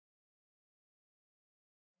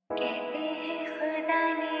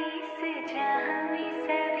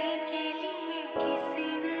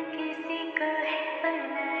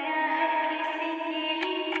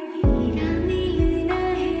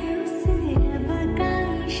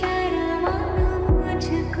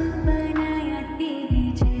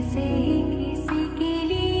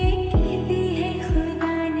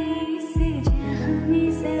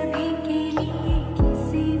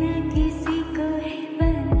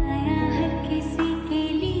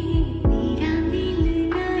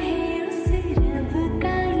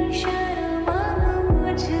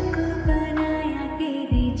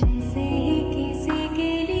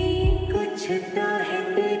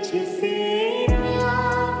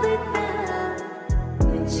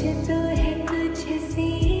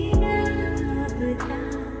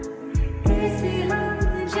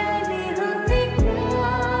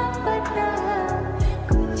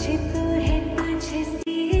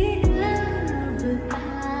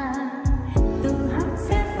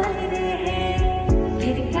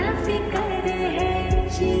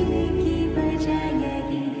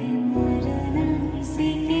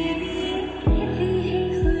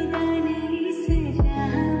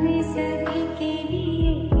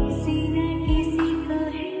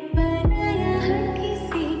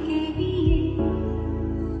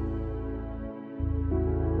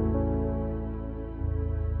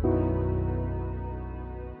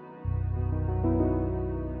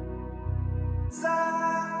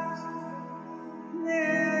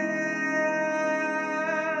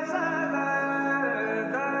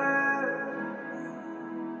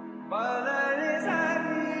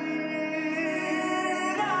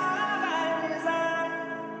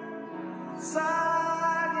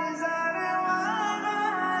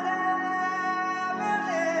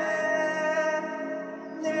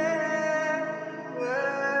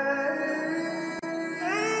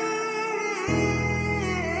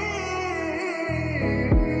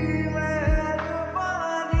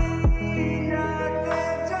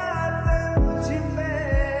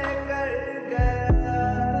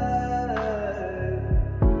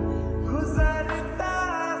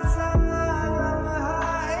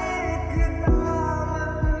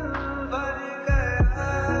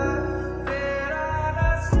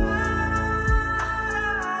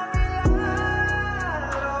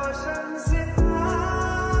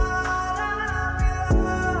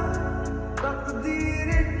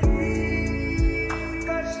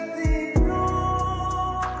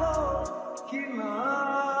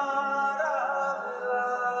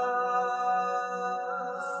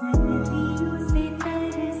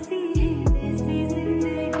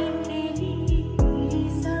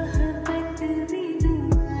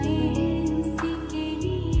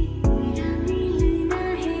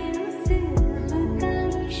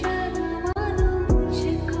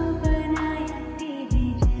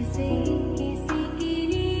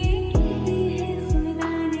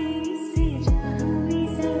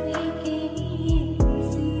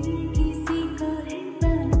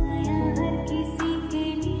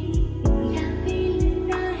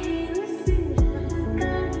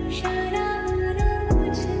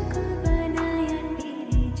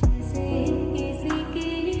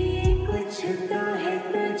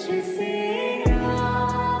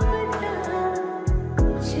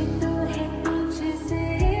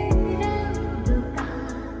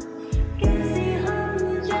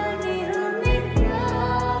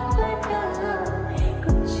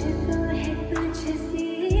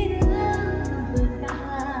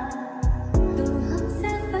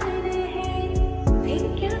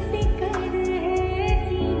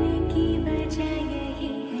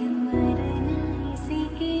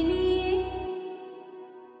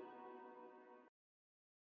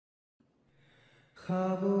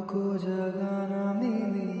को जगह न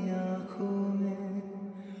मिली आँखों में,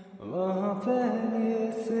 वहाँ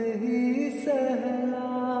पहले से ही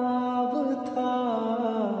सैलाब था।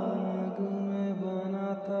 नगमे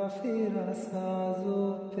बनाता फिरा साजों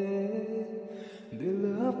पे, दिल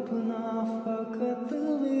अपना फकत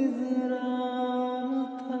विज़रान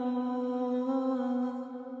था।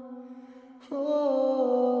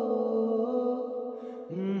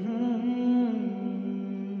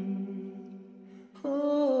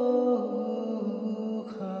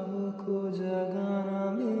 ख्वाबों को जगह न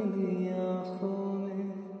मिली आँखों में,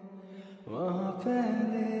 वहाँ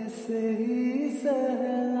पहले से ही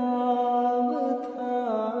सैलाब था।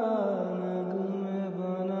 नगमे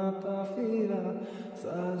बनाता फिरा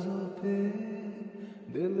साजों पे,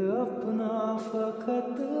 दिल अपना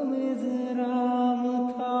फकत मिज़राम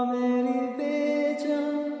था। मेरी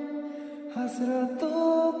बेजान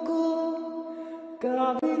हसरतों को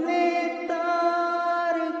काबिले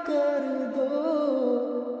तार कर दो,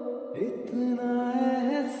 इतना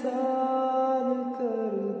एहसान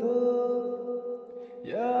कर दो,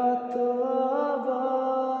 या तो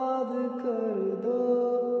आबाद कर दो,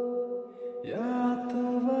 या तो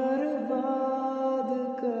बर्बाद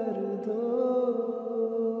कर दो।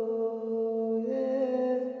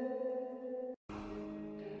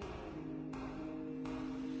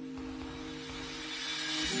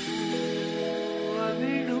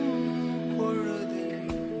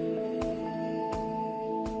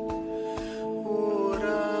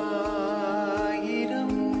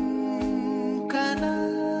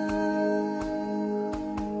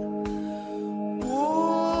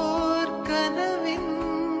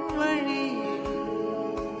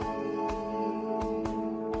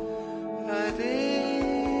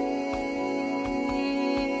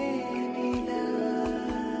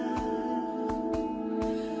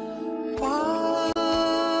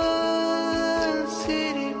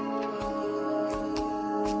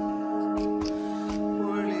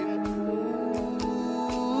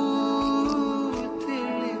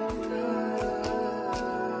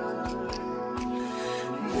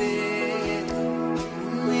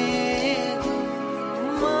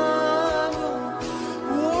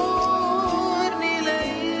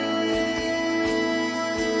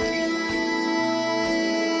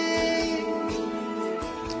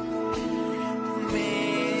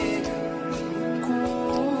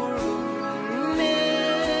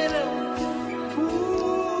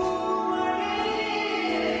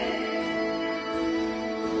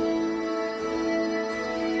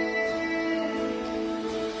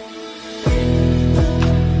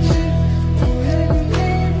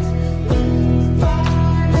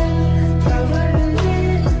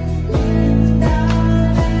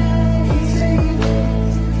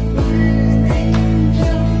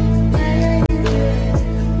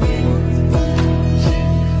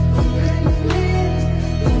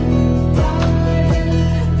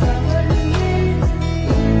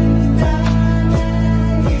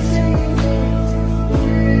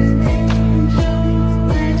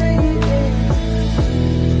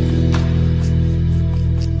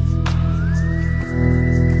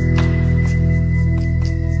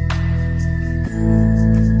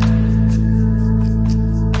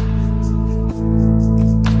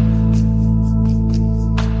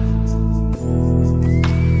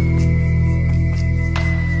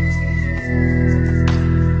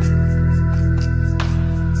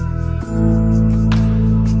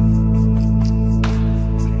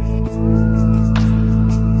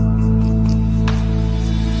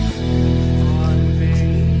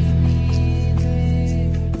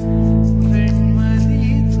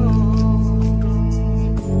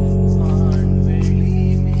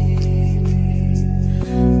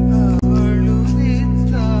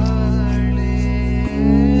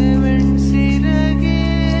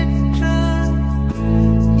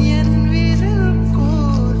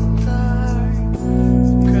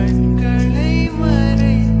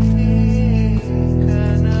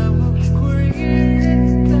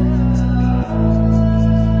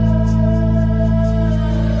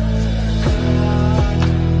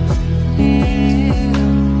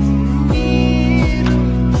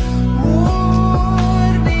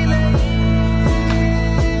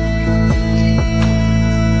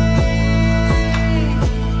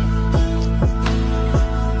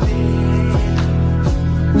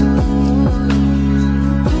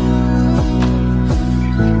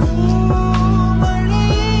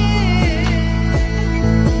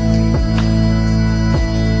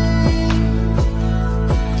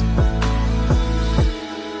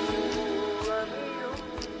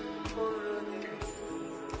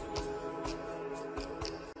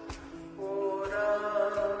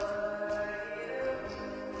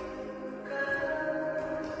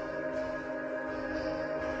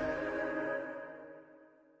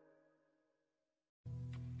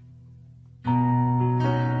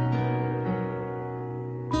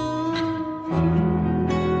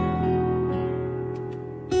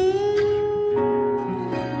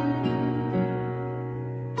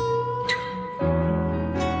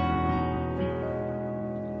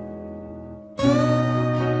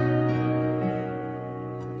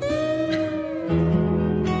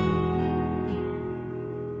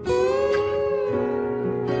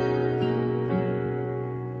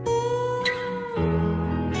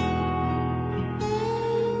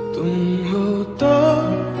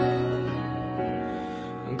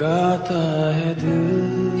 है दिल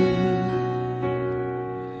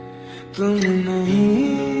तुम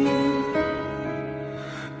नहीं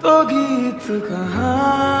तो गीत कहाँ,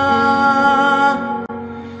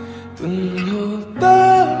 तुम हो तो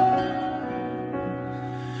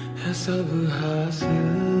है सब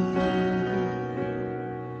हासिल,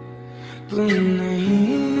 तुम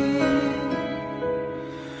नहीं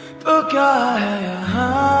तो क्या है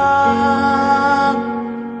यहाँ,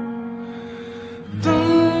 तुम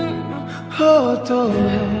हो तो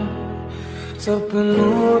है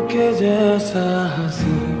सपनों के जैसा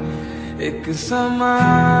हंसी एक समा,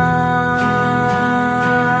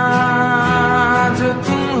 जो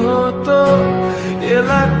तुम हो तो ये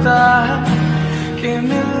लगता है कि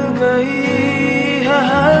मिल गई है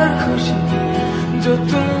हर खुशी, जो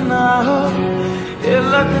तुम ना हो ये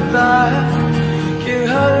लगता है कि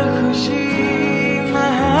हर खुशी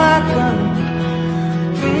में है कमी,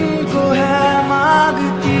 तुमको है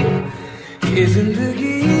मांगती ये जिंदगी।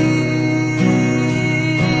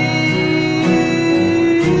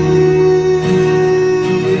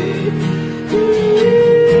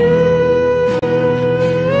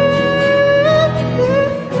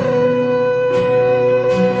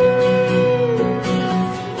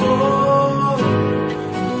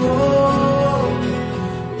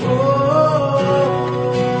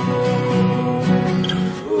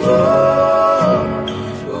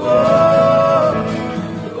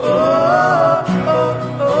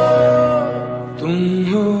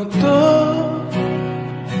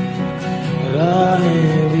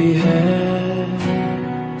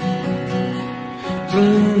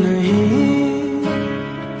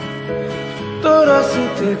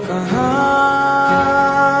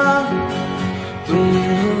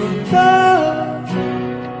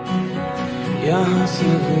 यहाँ से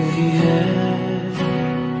भी है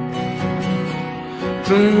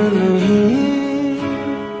तुम नहीं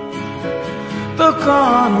तो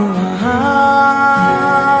कौन वहाँ,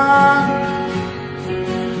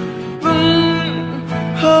 तुम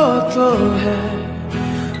हो तो है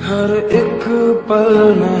हर एक पल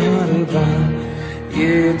मेहरबान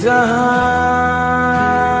ये जहाँ,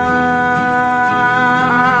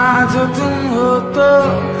 जो तुम हो तो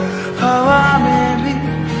हवा में भी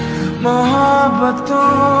मोहब्बतों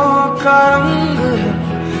का रंग है,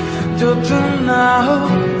 जो तुम ना हो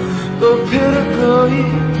तो फिर कोई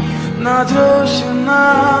ना जोश ना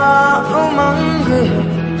उमंग है,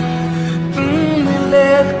 तुम मिले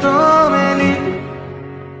तो मिली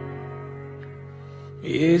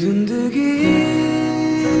ये जिंदगी।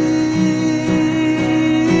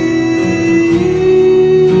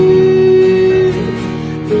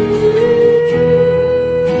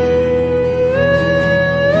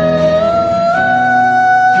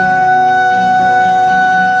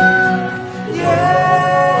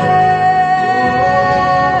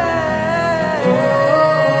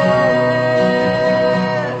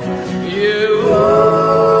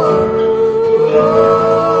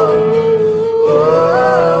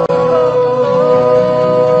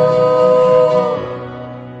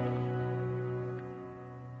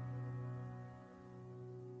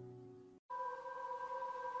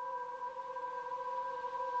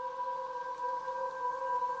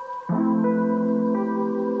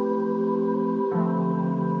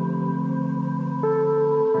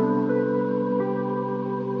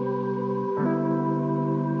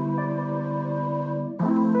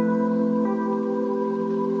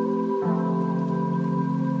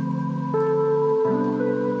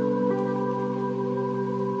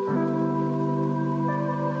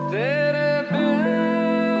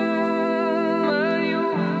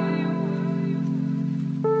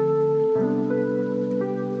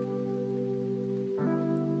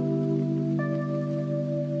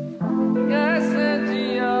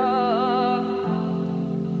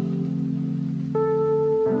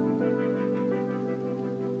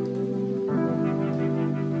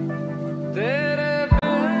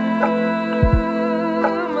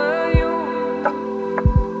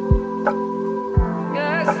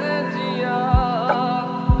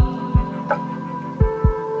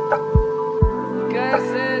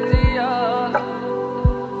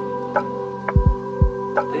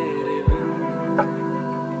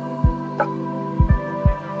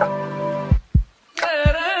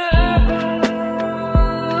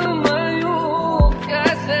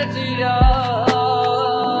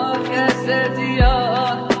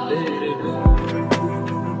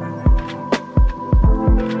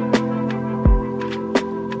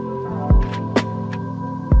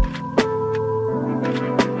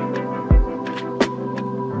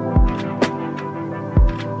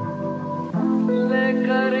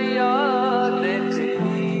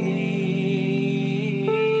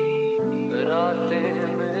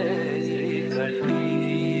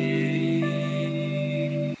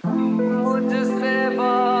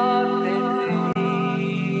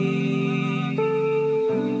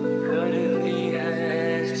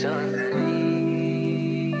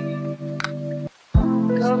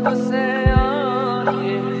 कब से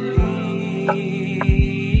आके मेरी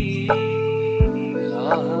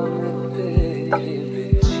राह में तेरे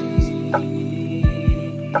बिछी,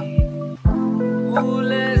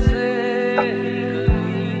 भूले से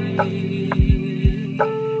कहीं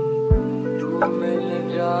तू मिल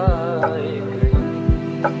जाए कहीं।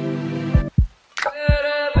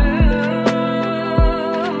 तेरे बिन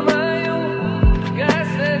मैं यूं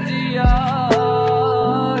कैसे जिया,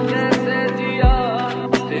 कैसे जिया।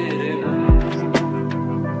 तेरे बिन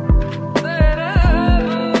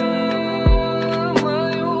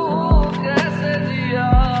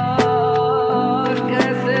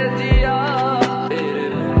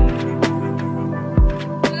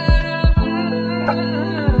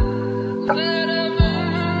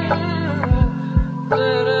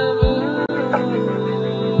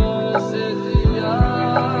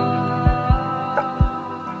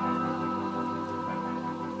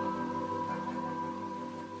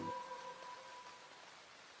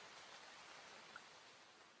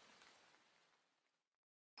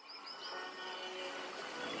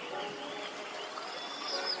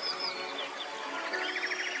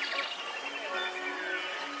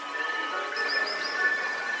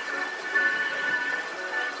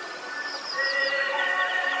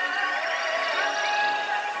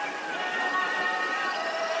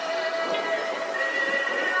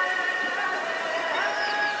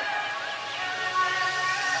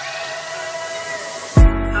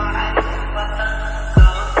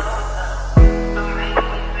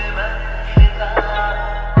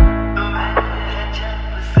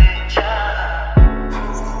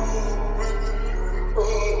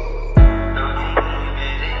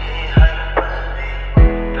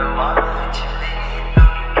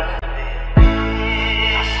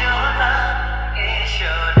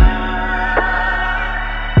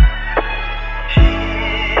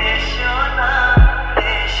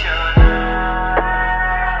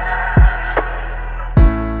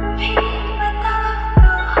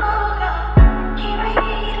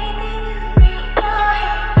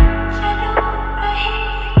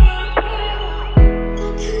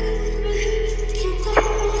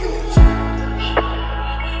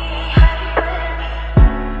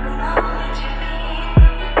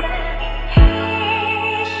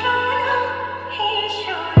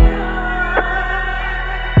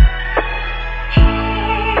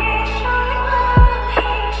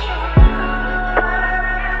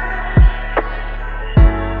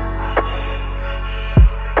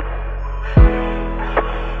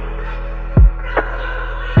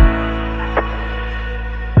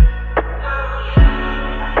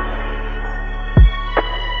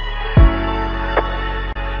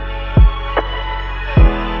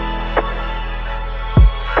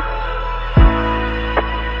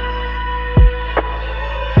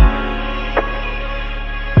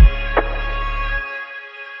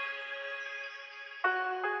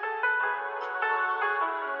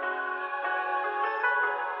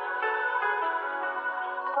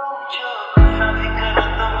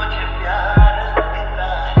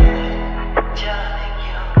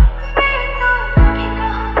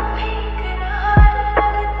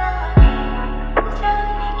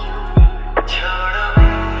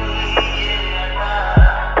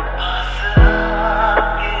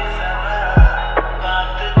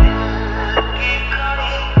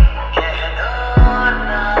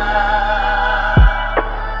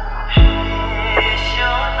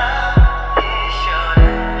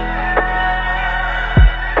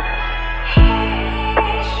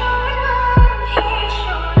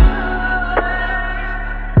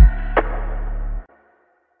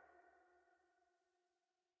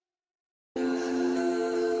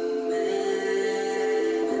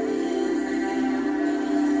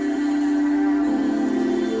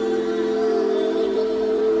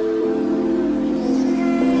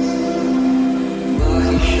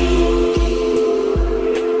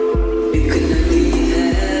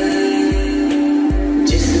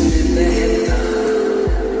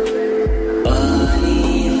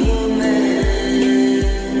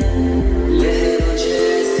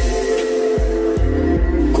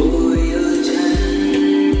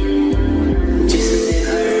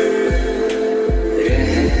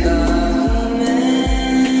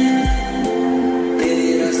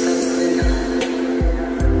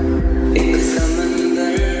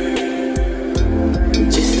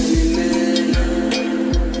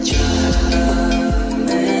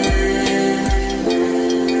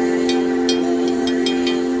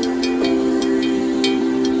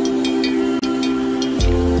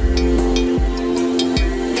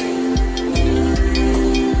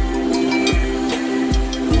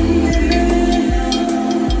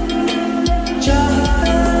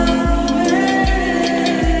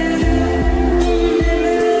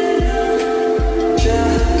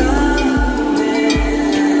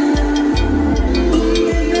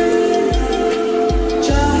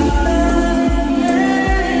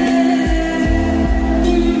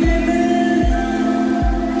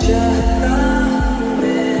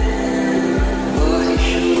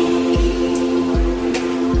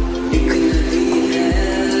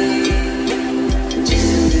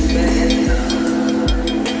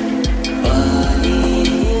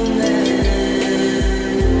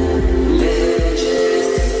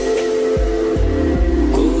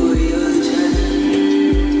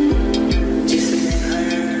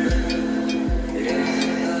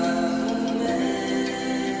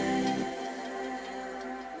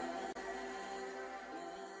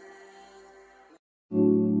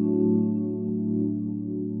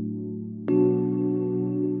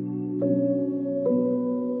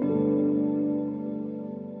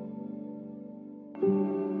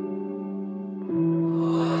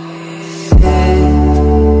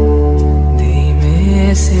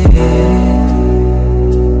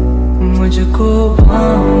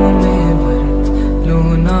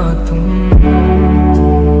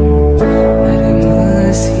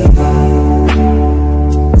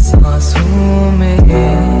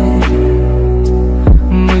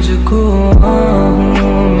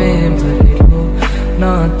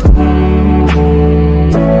ना तुम।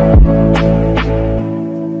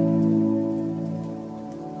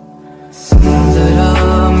 जरा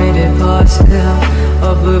मेरे पास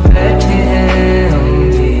अब बैठे हैं हम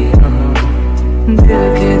भी यहाँ दिल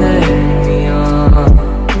के दरमियाँ।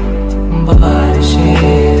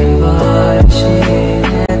 बारिशें बारिशें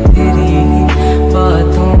हैं तेरी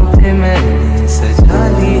बातों पे मैंने सजा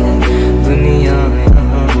ली है दुनिया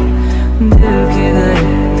यहाँ दिल के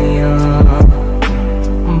दरमियाँ।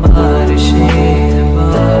 बारिशें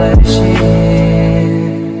बारिशें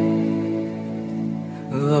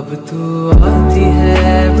अब तू आती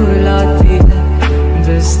है बुलाती है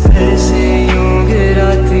बिस्तर से यूं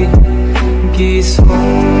गिराती कि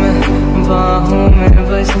सोऊं मैं बाहों में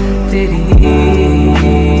बस तेरी।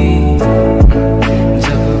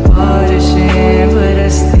 जब बारिशें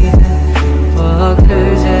बरसती है पागल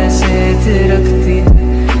जैसे थिरकती है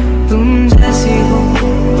तुम जैसी हो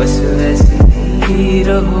बस वैसी ही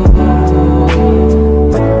रहो।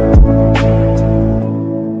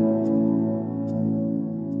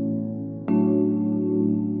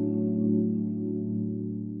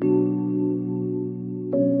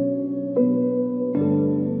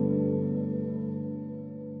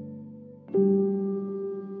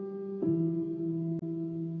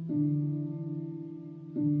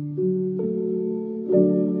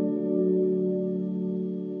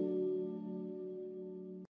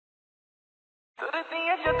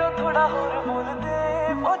 ਜਦੋਂ ਥੋੜਾ ਹੋਰ ਬੋਲਦੇ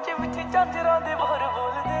ਪਹੁੰਚੇ ਵਿੱਚ ਝਾਂਜਰਾਂ ਦੇ ਬਾਹਰ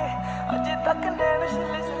ਬੋਲਦੇ ਅਜੇ ਤੱਕ ਨੈਣ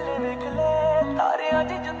ਛਿੱਲੇ ਛਿੱਲੇ ਵੇਖ ਲੈ ਤਾਰਿਆਂ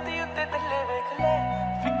ਦੀ ਜੁੱਤੀ ਉੱਤੇ ਥੱਲੇ ਵੇਖ ਲੈ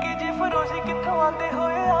ਫਿੱਕੇ ਜਿਹੇ ਫਰੋਸ਼ੀ ਕਿੱਥੋਂ ਆਂਦੇ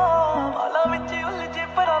ਹੋਏ ਆ ਵਾਲਾਂ ਵਿੱਚ ਉਲਝੇ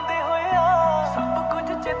ਪਰਾਂਦੇ ਹੋਏ ਆ ਸਭ ਕੁਝ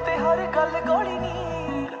ਚੇਤੇ ਹਰ ਗੱਲ ਗੋਲੀ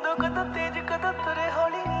ਨਹੀਂ ਕਦੋਂ ਕਦੋਂ ਤੇਜ਼ ਕਦੋਂ ਤੁਰੇ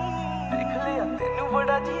ਹੌਲੀ ਨਹੀਂ ਦੇਖ ਲਿਆ ਤੈਨੂੰ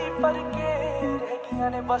ਬੜਾ ਜੀ ਪਰ ਕੇ ਰਹਿ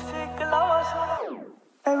ਗਈਆਂ ਨੇ ਬਸ ਇੱਕ ਲਾਵਾ ਸੋਣਾ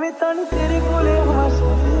ਐਵੇਂ ਤਾਂ ਨੀ ਤੇਰੇ ਕੋਲੇ ਆਵਾਂ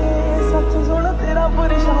ਸੋਣੀਏ सच सोना तेरा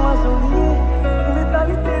परेशान सोनिए मैं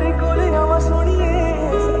ताली तेरे कोले आवा सोनिए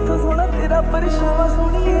सच सोना तेरा परेशान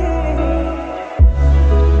सोनिए।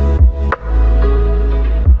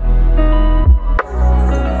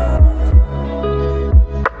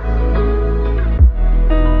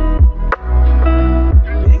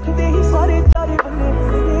 देखते ही सारे तारे बने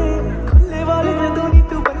होंगे खुले वाले जदों नी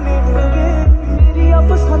तू बने होंगे मेरी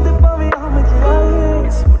आप पसंद पावे आम जाए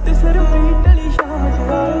सूट सिर पे टली शाम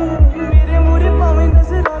जाए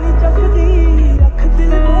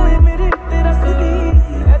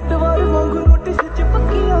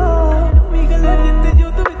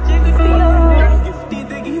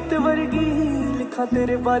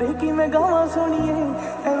तेरे बारे की मैं गावां सोनिए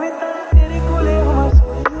एवें तां तेरे कोले आवां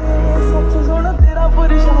सोनिए सच सोना तेरा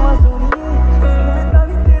परेशान सोनिए एवें तां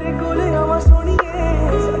तेरे कोले आवां सोनिए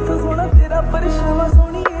सच सोना तेरा परेशान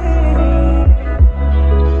सोनिए।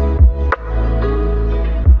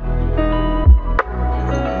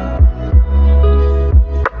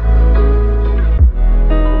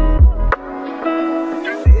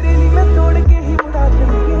 तेरे लिए मैं तोड़ के ही मुड़ा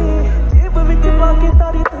चलिए जेब विच पा के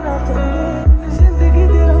तारी तना चलिए जिंदगी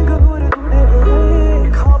दे रंग होर गुड़े होए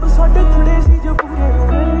ख्वाब साडे थोड़े सी जो पूरे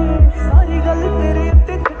होए सारी गल तेरे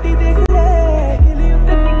उत्ते खट्टी देख ले हिली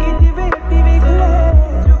उत्ते टिकी जिवें हट्टी वेख ले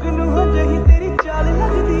जुगनू हो जही तेरी चाल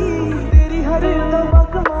लगदी तेरी हर अदा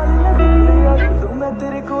कमाल लगदी तू मैं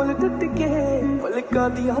तेरे कोल टुट के पलका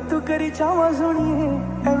दिया तू करी चावां सोनिए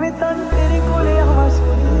एवें तां तेरे कोले आवां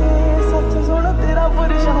सोनिए सच सोना तेरा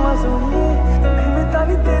परेशान सोनिए एवें तां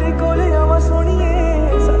तेरे कोले आवां सोनिए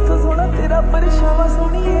सच सोना तेरा परेशान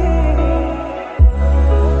सोनिए।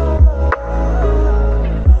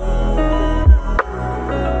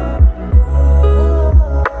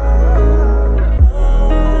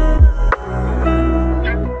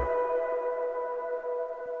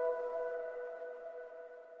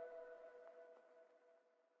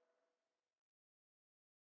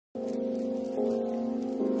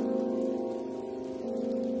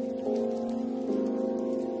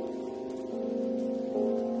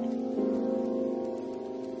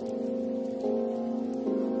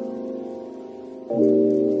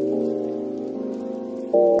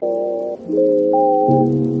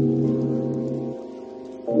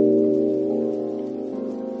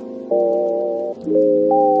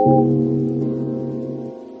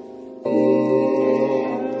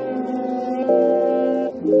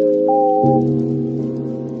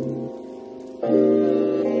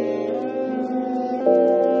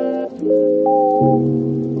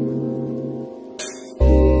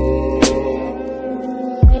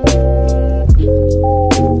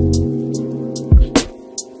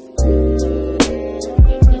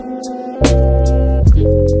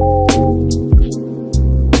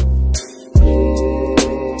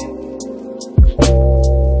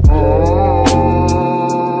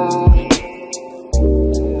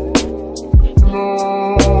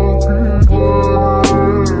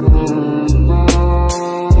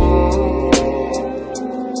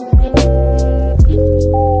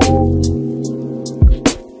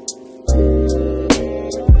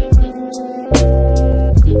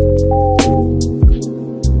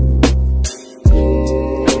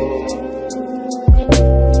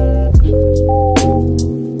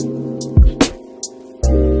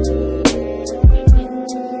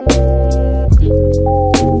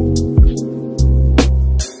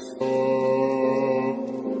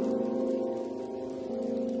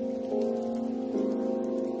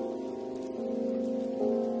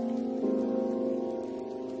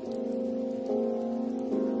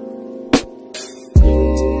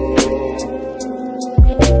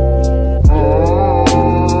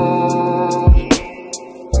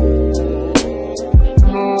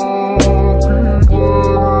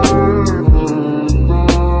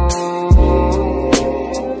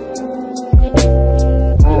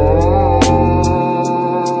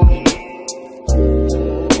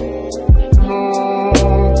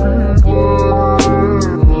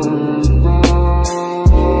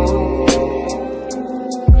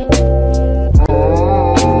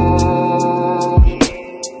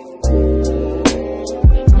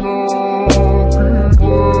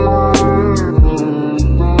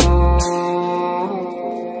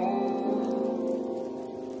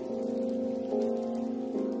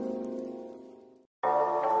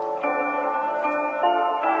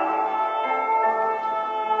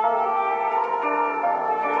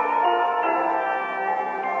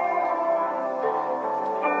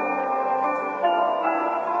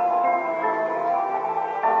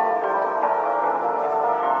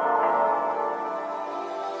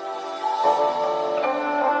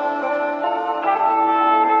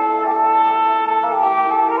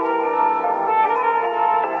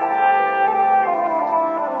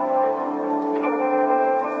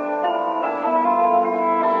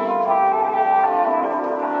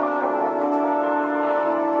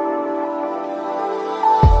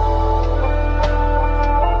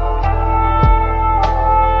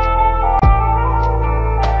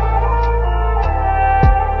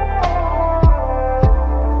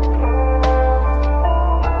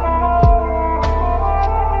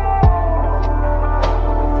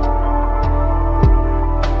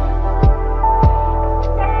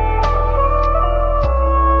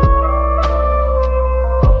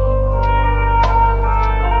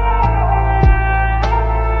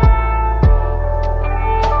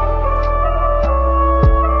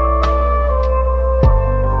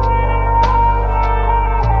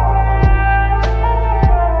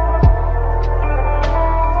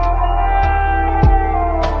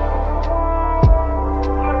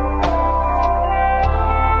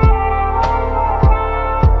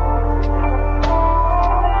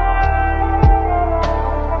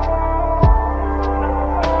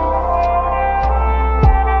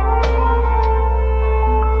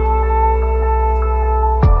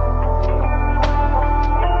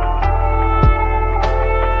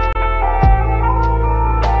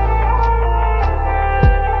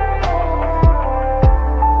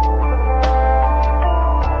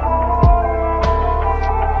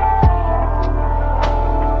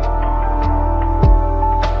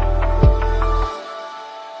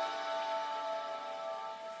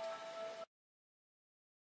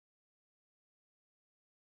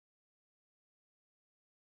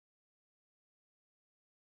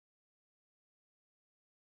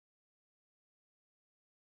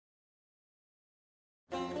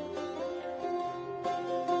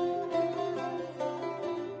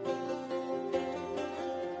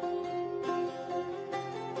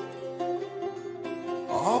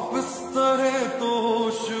 आप इस तरह तो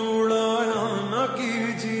उड़ाया न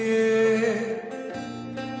कीजिए,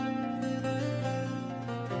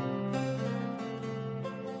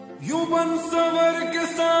 यूं बन सवर के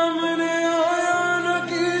सामने आया न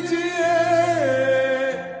कीजिए।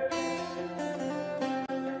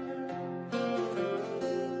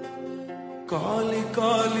 काली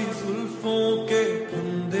काली जुल्फों के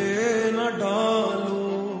फंदे न डालो,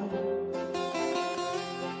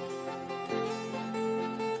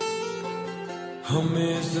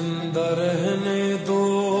 हमें जिंदा रहने दो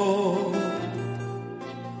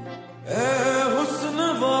ए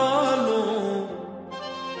हुस्न वालों।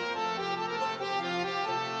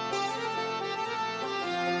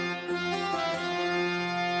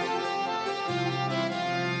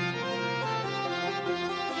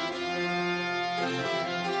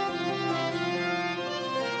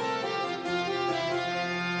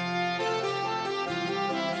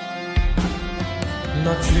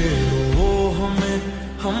 न छेड़ो हमें,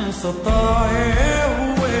 हम सताए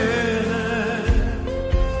हुए हैं,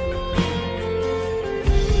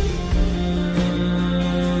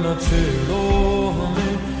 न छेड़ो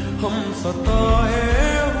हमें, हम सताए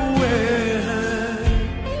हुए हैं।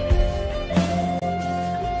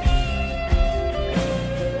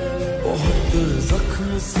 बहुत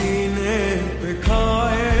जख्म सीने पे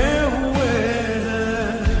खाए हुए हैं,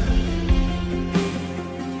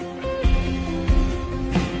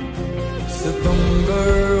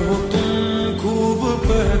 सितमगर हो तुम खूब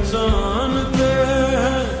पहचानते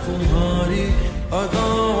हैं, तुम्हारी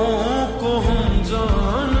अदाओं को हम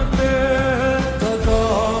जानते हैं।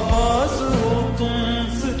 दगाबाज हो तुम,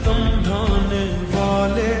 सितम ढाने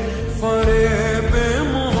वाले, फरेब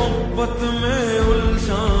मोहब्बत में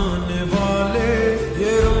उलझाने वाले।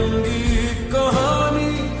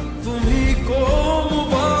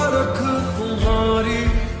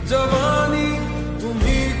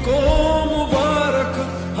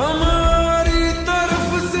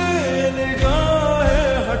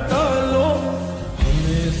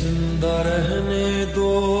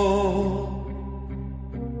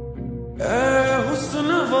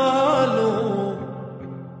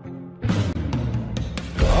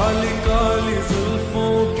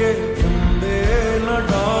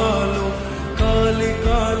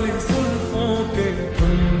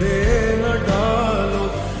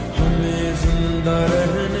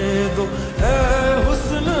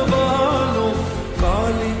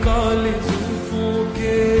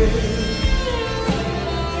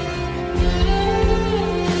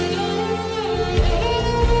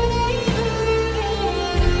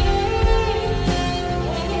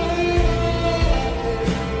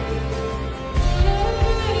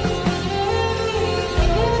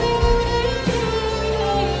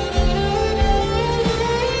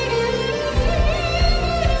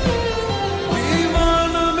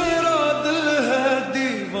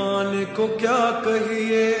 को क्या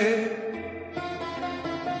कहिए,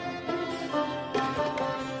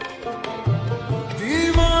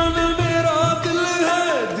 दीवाना मेरा दिल है,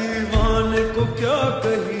 दीवाने को क्या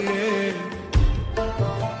कहिए।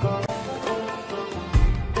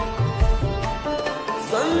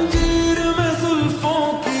 जंजीर में जुल्फों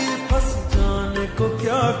की फंस जाने को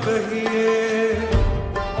क्या कहिए,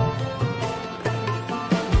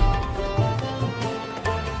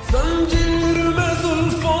 जंजीर में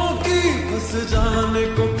जुल्फों की फंस जाने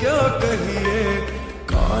को क्या कहिए।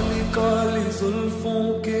 काली काली जुल्फों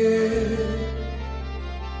के,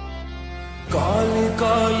 काली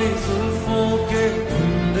काली जुल्फों के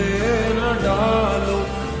धंधे न डालो,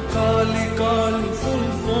 काली काली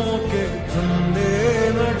जुल्फों के धंधे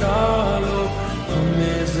न डालो,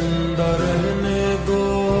 हमें जिंदा रहने दो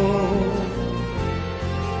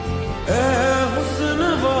ऐ हुस्न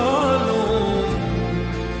वालों।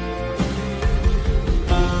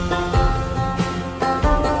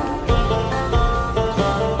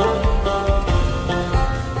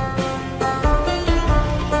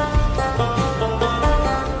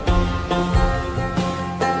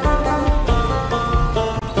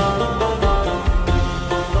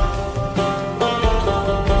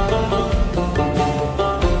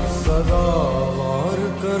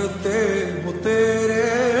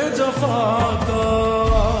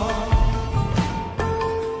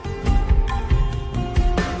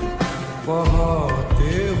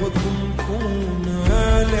 बहाते हो तुम खून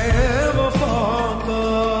अहले वफा का,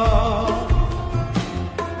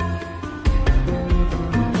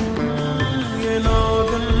 ये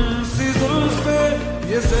नागन सी जुल्फे,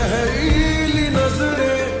 ये जहरीली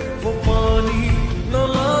नजरें, वो पानी न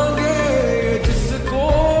मांगे जिसको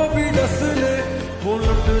भी डस ले, वो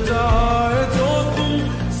लुट जाए जो तुम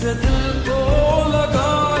से दिल को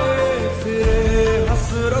लगाए, फिरे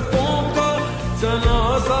हसरतों का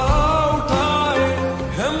जनाजा उठाए।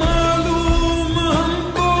 है मालूम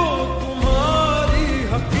हमको तुम्हारी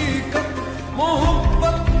हकीकत,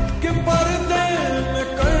 मोहब्बत के पर्दे में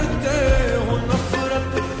करते हो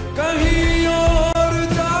नफरत, कहीं और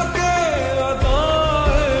जाके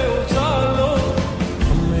अदाएं उछालो,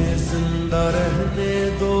 हमें जिंदा रहने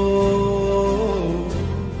दो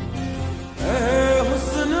ऐ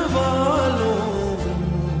हुस्न वालों।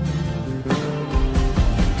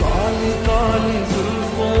 काली काली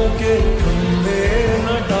जुल्फों के धंधे न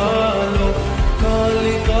डालो,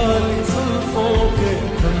 काली काली जुल्फों के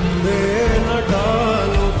धंधे न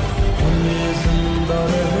डालो, हमें जिंदा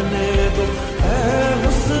रहने दो ऐ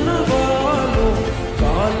हुस्न वालों।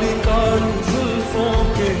 काली काली जुल्फों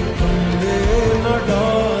के धंधे न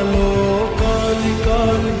डालो, काली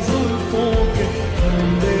काली जुल्फों के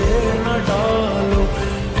धंधे न डालो,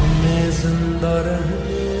 हमें जिंदा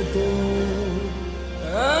रहने दो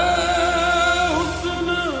ऐ हुस्न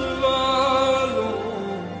वालों।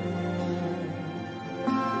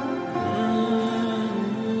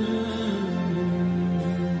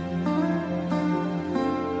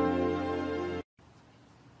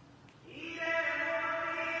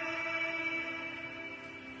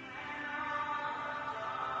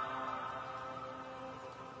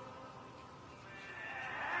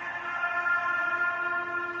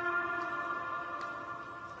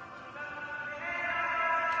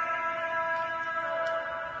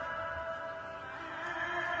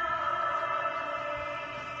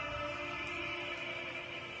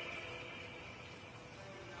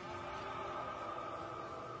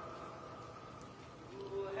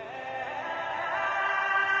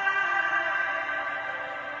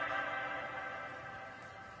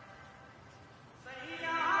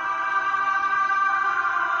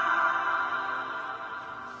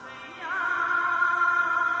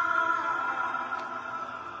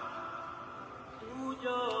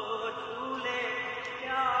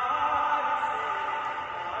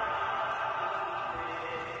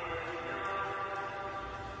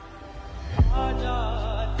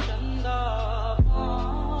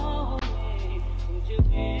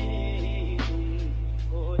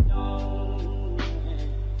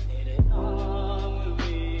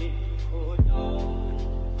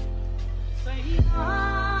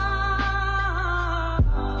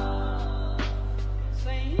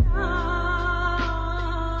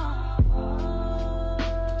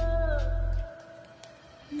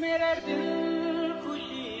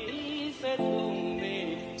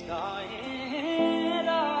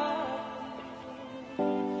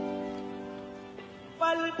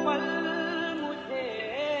 पल पल मुझे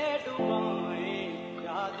डुबाए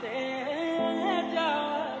जाते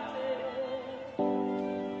जाते,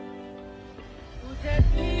 तुझे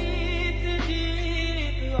जीत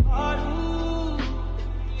जीत हारूं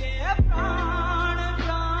ये प्राण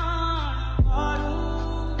प्राण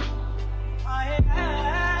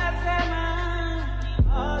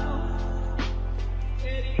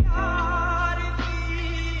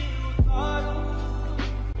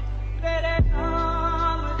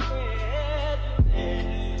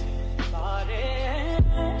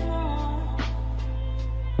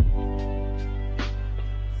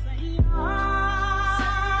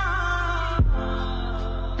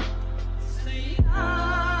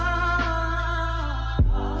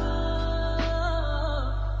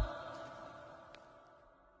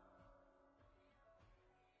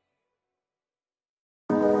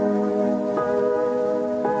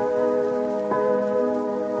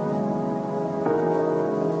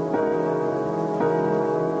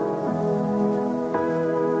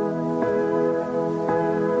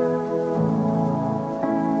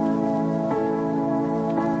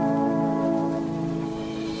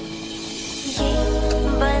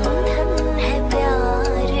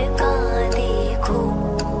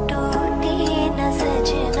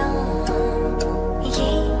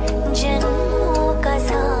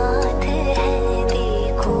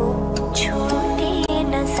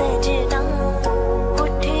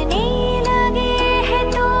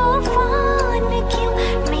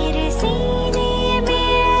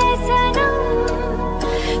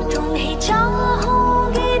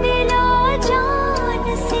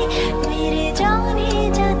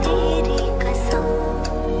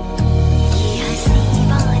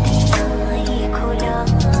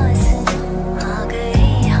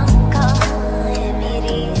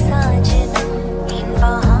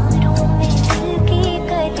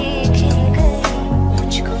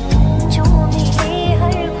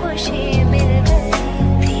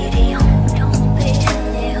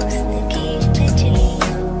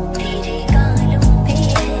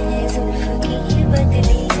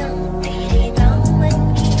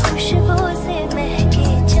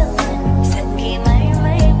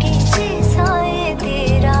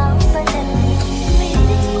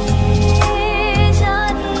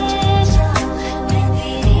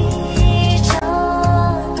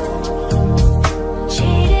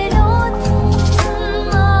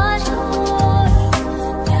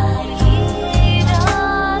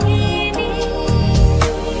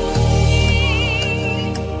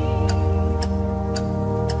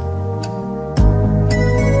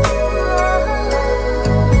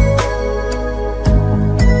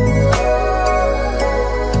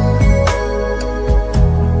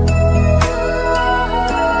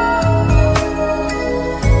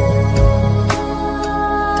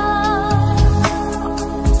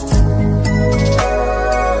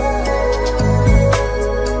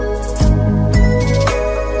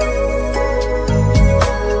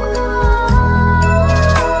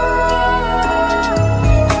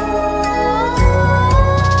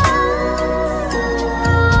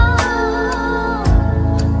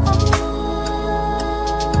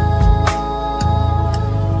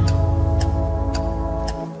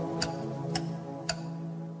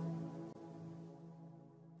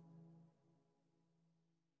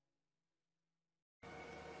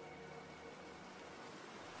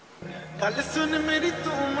गल सुन मेरी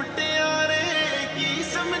तू मुटियारे की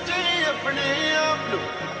समझे अपने आप लो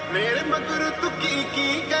मेरे मगर तू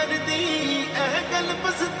की कर दी एह गल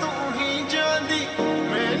बस तू ही जानी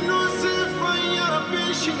मैनू सिफाइयां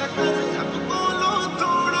पेश न कर अब बोलो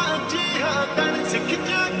थोड़ा जिहा कर सिख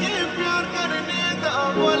जाके प्यार करने दा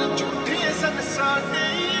वल झूठे सन साडे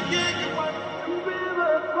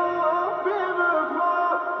बेवफा बेवफा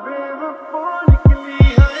बेवफा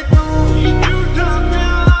निकली है तू झूठा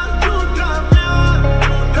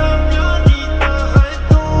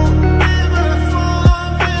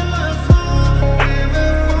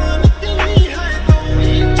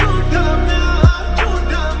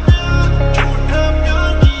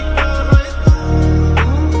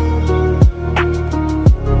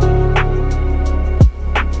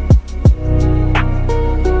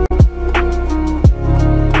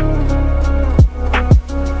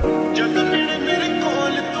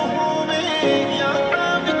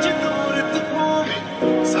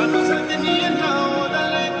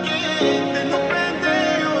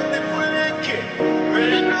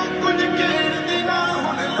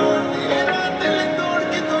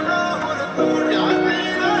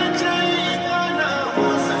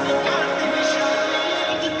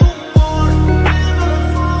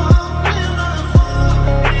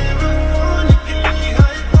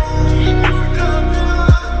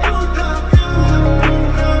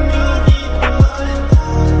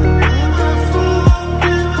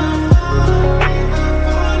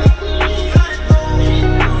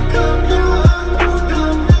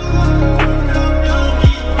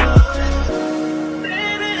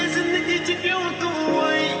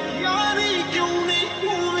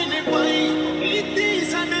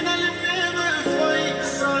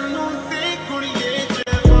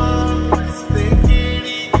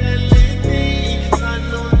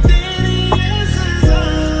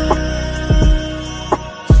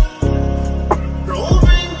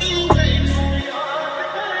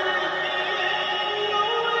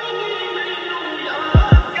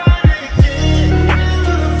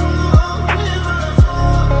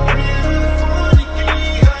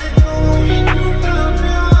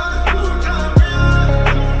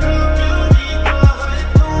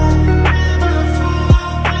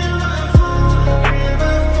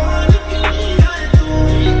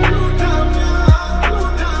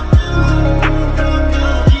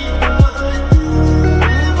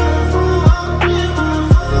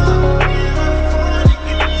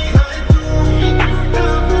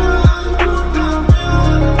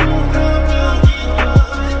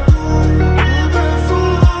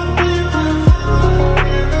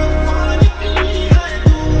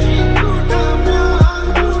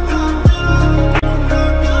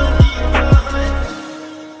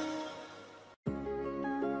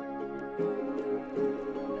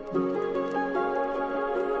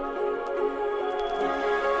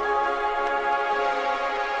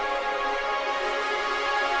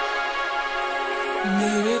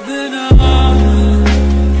मेरे बिना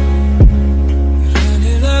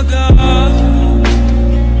रहने लगा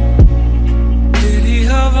तेरी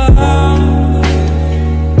हवा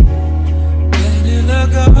बहने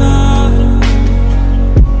लगा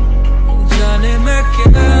जाने मैं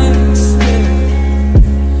कैसे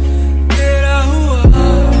तेरा हुआ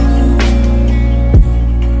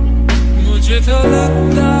मुझे तो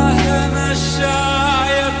लगता है मैं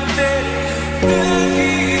शायद तेरे दिल की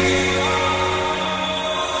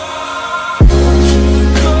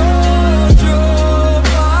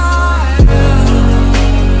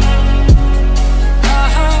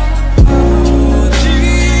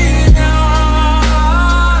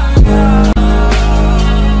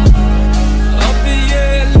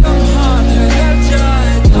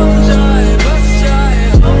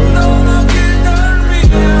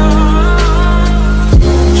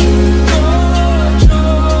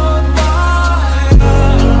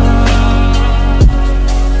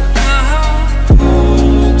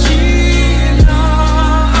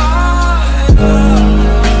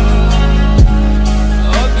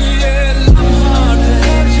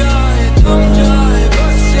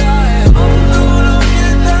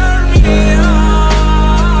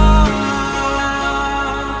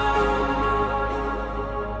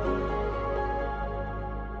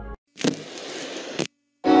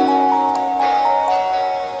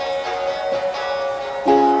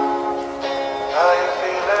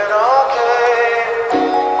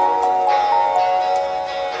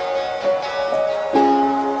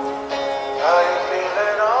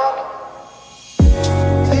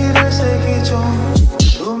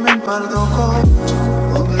पर्दों को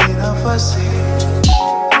उंगली न फंसी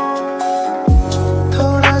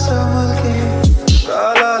थोड़ा संभल के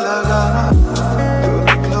ताला लगाना तो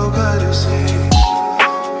निकलो घर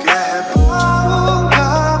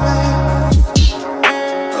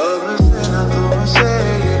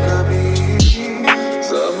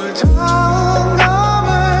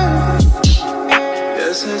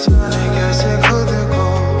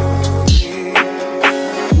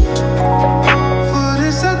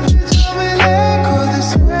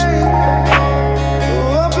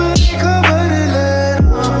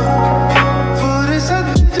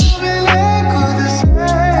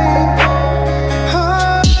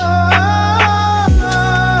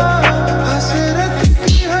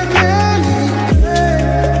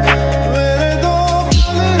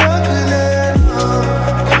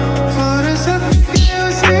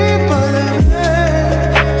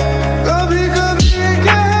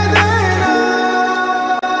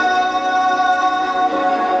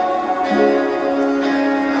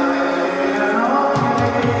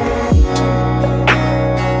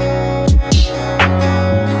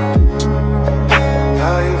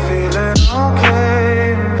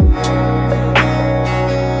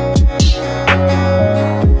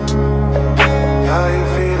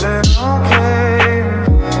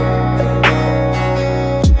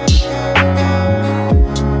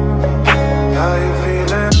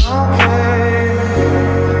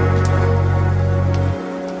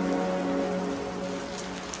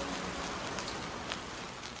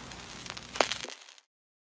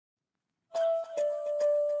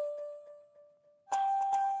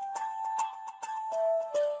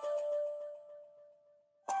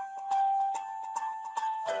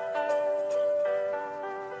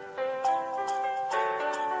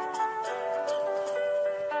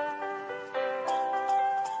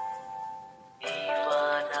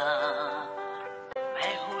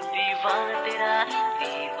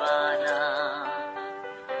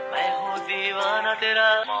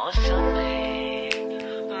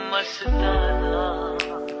मस्ताना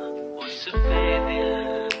उस पे दिल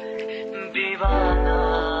दीवाना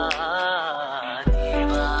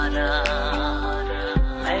दीवाना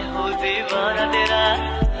मैं हूँ दीवाना तेरा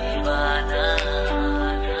दीवाना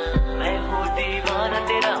मैं हूँ दीवाना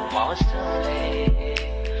तेरा मौसम है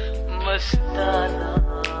मस्ताना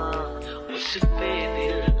उस पे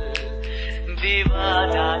दिल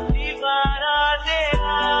दीवाना दीवाना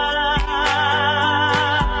तेरा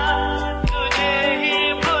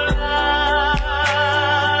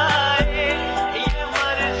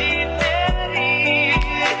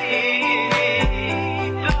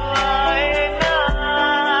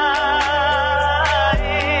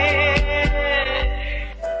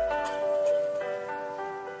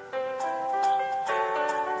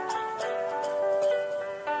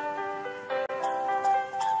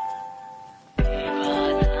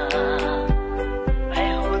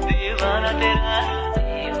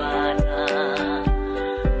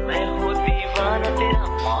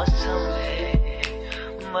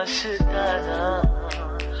मस्ताना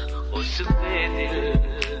उस पे दिल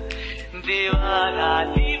दीवाना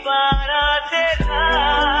दीवाना तेरा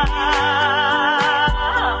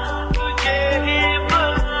तुझे ही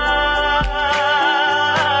बुलाए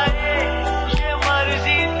ये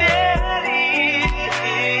मर्जी तेरी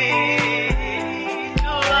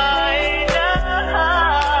तू आए ना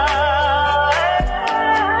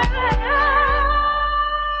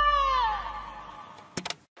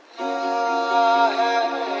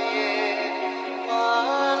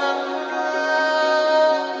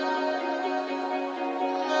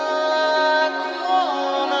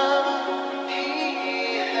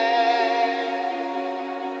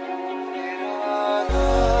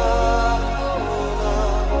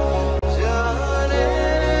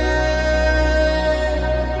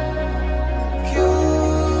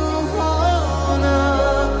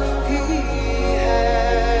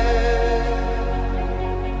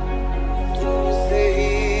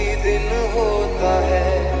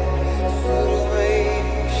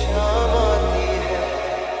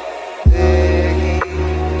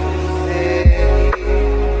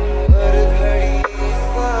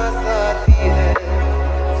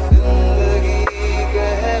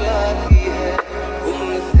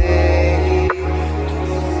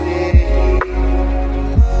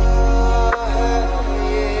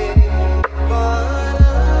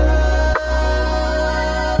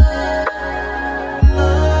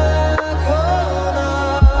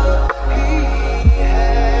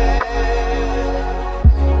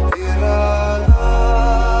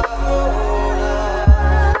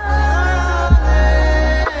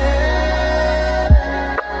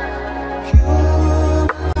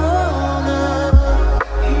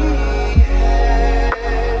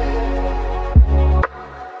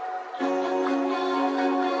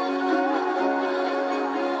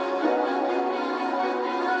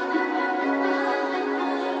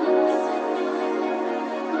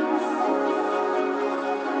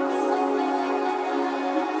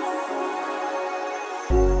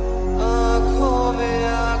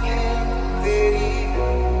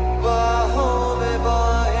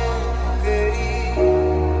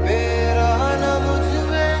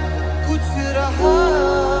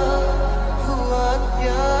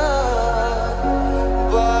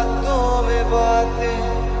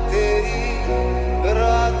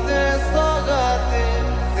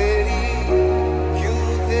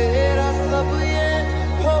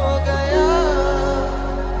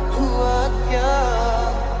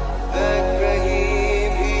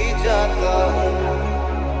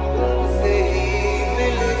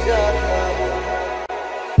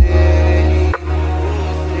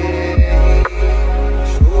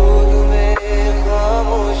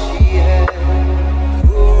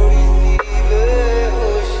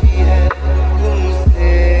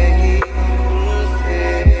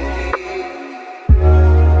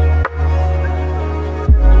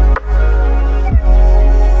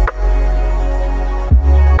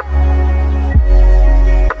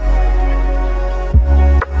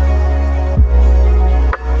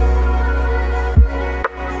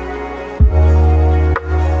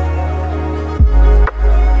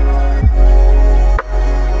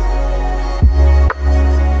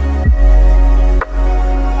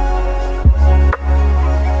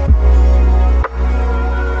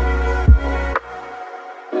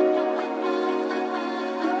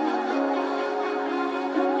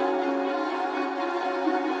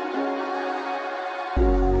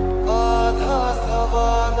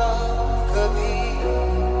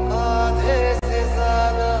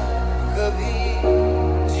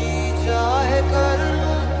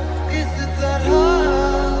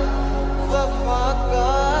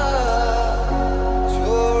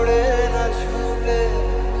छोड़े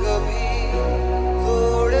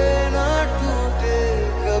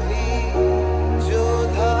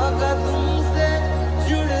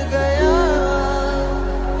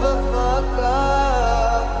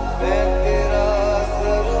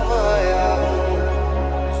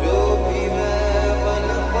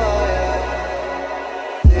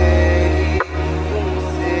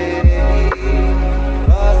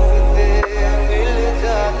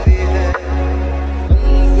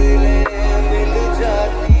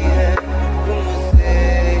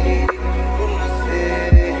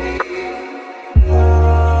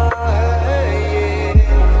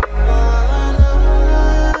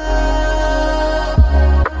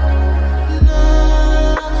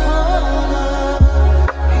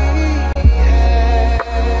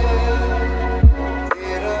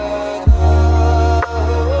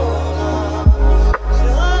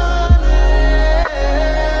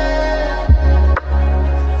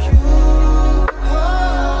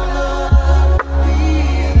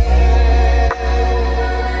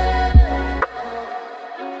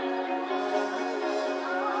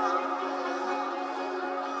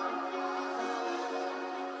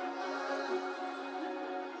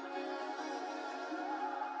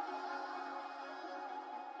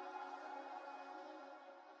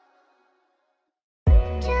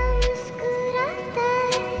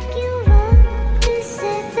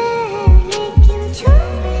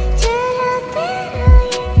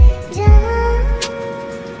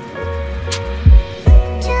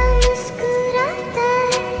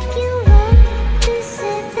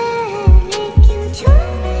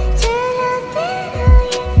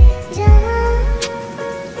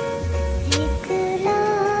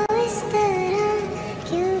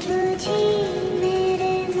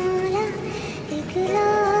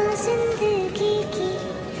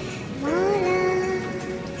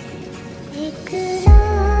इकरार